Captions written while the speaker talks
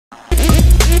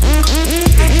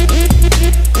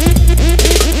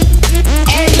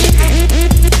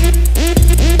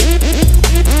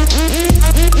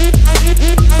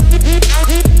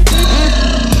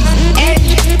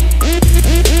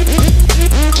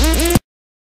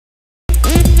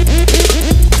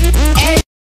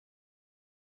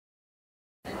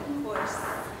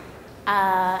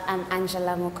I'm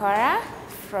Angela Mukora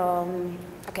from,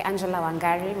 Angela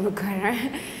Wangari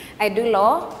Mukora. I do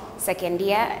law, second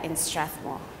year in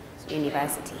Strathmore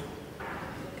University.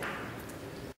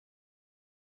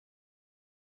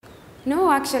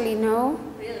 No, actually, no.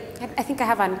 Really? I think I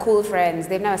have uncool friends.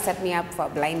 They've never set me up for a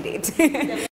blind date.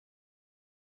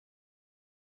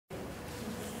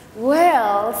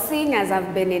 Well, seeing as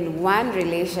I've been in one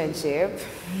relationship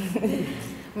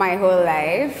my whole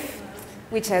life,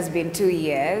 which has been 2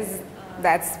 years,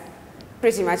 that's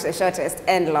pretty much the shortest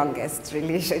and longest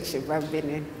relationship I've been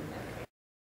in.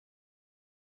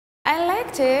 I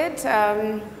liked it.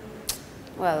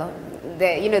 Well,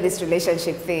 these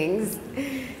relationship things,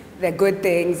 the good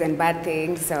things and bad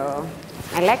things, so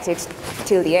I liked it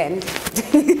till the end.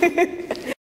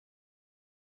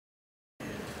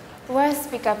 Worst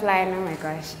pickup line, oh my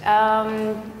gosh.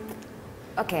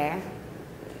 Okay,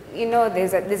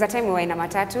 there's a time we were in a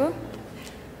matatu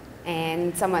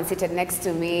and someone seated next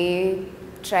to me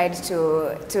tried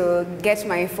to get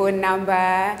my phone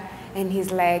number, and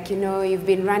he's like, you've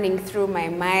been running through my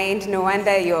mind. No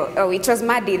wonder it was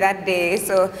muddy that day,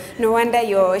 so no wonder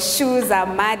your shoes are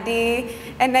muddy.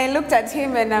 And I looked at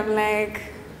him and I'm like,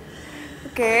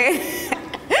 okay.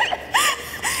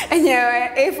 And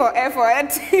yeah, A for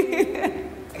effort.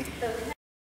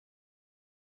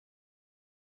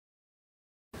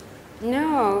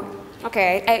 No.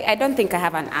 Okay, I don't think I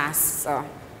have an ass, so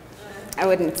I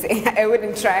wouldn't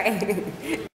try.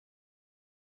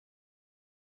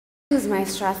 Who's my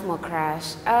Strathmore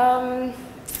crush?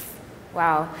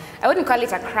 Wow, I wouldn't call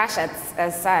it a crush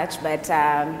as such, but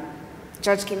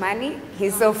George Kimani,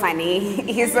 he's so funny.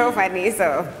 He's so funny,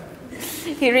 so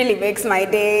he really makes my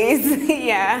days.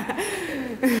 Yeah.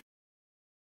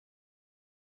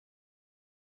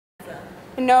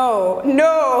 No.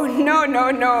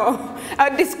 I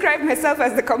would describe myself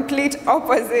as the complete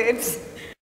opposite.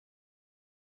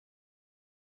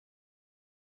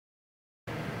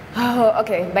 Oh,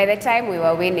 okay. By the time we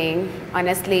were winning,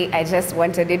 honestly, I just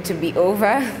wanted it to be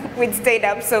over. We'd stayed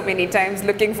up so many times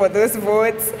looking for those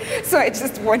votes, so I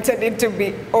just wanted it to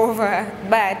be over.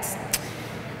 But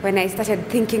when I started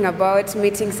thinking about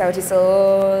meeting Sauti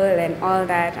Sol and all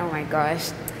that, oh my gosh,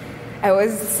 I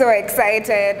was so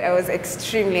excited. I was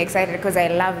extremely excited because I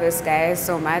love those guys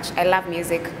so much. I love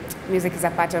music. Music is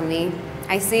a part of me.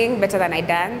 I sing better than I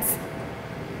dance.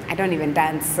 I don't even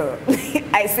dance, so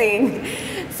I sing.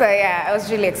 So yeah, I was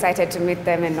really excited to meet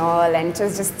them and all, and it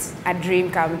was just a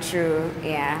dream come true.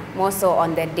 Yeah, more so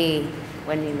on the day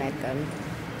when we met them.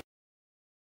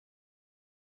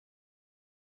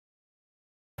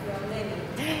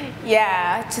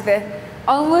 Yeah, to the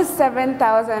almost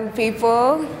 7,000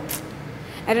 people.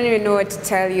 I don't even know what to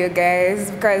tell you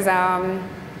guys, because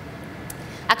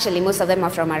actually most of them are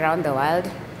from around the world.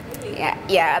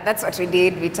 Yeah, that's what we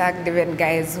did. We tagged even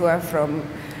guys who are from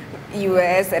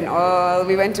US and all.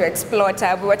 We went to Explore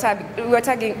Tab. We were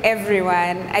tagging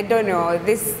everyone. I don't know.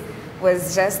 This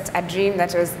was just a dream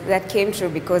that came true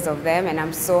because of them, and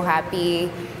I'm so happy.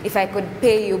 If I could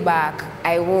pay you back,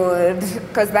 I would,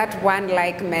 because that one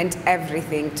like meant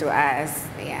everything to us.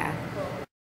 Yeah.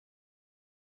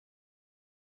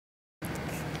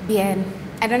 Bien.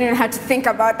 I don't even have to think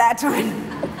about that one.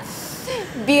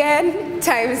 Bien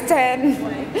times 10.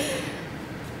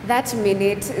 That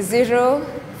minute,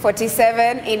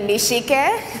 0:47 in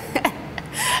Nishike.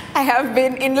 I have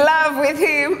been in love with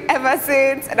him ever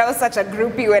since. And I was such a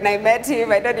groupie when I met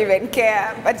him. I don't even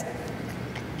care. But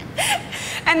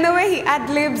and the way he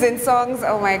ad-libs in songs,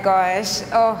 oh my gosh.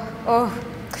 Oh,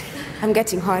 I'm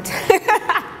getting hot.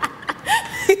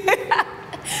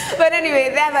 But anyway,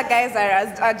 the other guys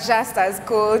are just as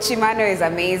cool. Chimano is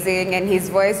amazing, and his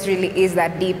voice really is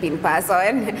that deep in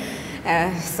person.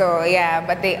 So yeah,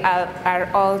 but they are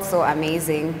also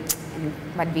amazing.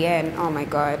 But Bien, oh my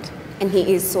God. And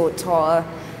he is so tall.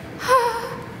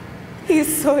 He's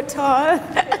so tall.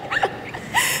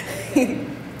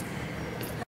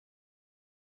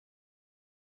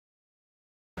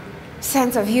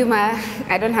 Sense of humor,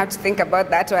 I don't have to think about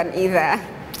that one either.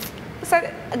 So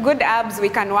good abs, we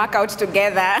can work out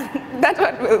together. That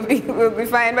one will be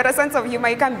fine. But a sense of humor,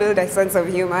 you can build a sense of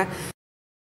humor.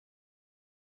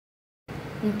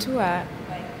 Mtua,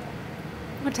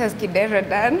 what has Kidero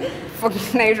done for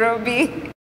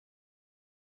Nairobi?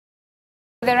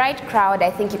 The right crowd, I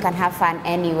think you can have fun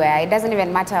anywhere. It doesn't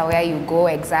even matter where you go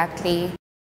exactly.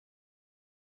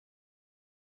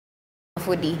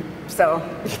 Foodie, so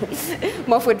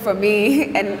more food for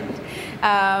me. And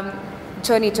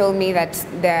Tony told me that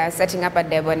they're setting up a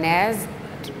Debonair's.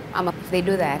 If they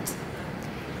do that,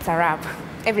 it's a wrap.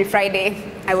 Every Friday,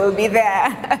 I will be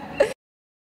there.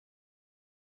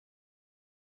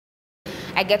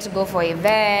 I get to go for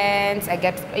events. I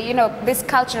get, you know, these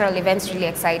cultural events really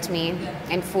excite me,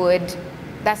 and food.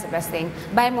 That's the best thing.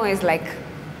 Buymore is like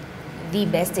the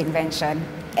best invention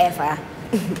ever.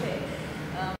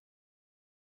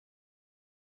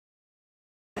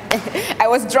 I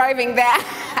was driving there.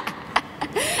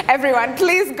 Everyone,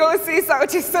 please go see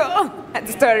Sauti Sol at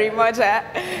Story Moja.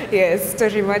 Yes,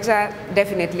 Story Moja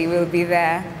definitely will be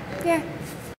there. Yeah.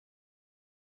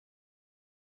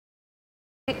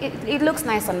 It looks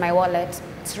nice on my wallet.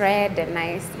 It's red and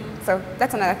nice. So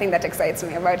that's another thing that excites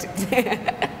me about it.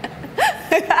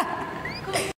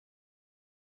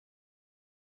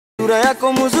 Sura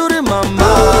Yako Mzuri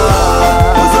mama.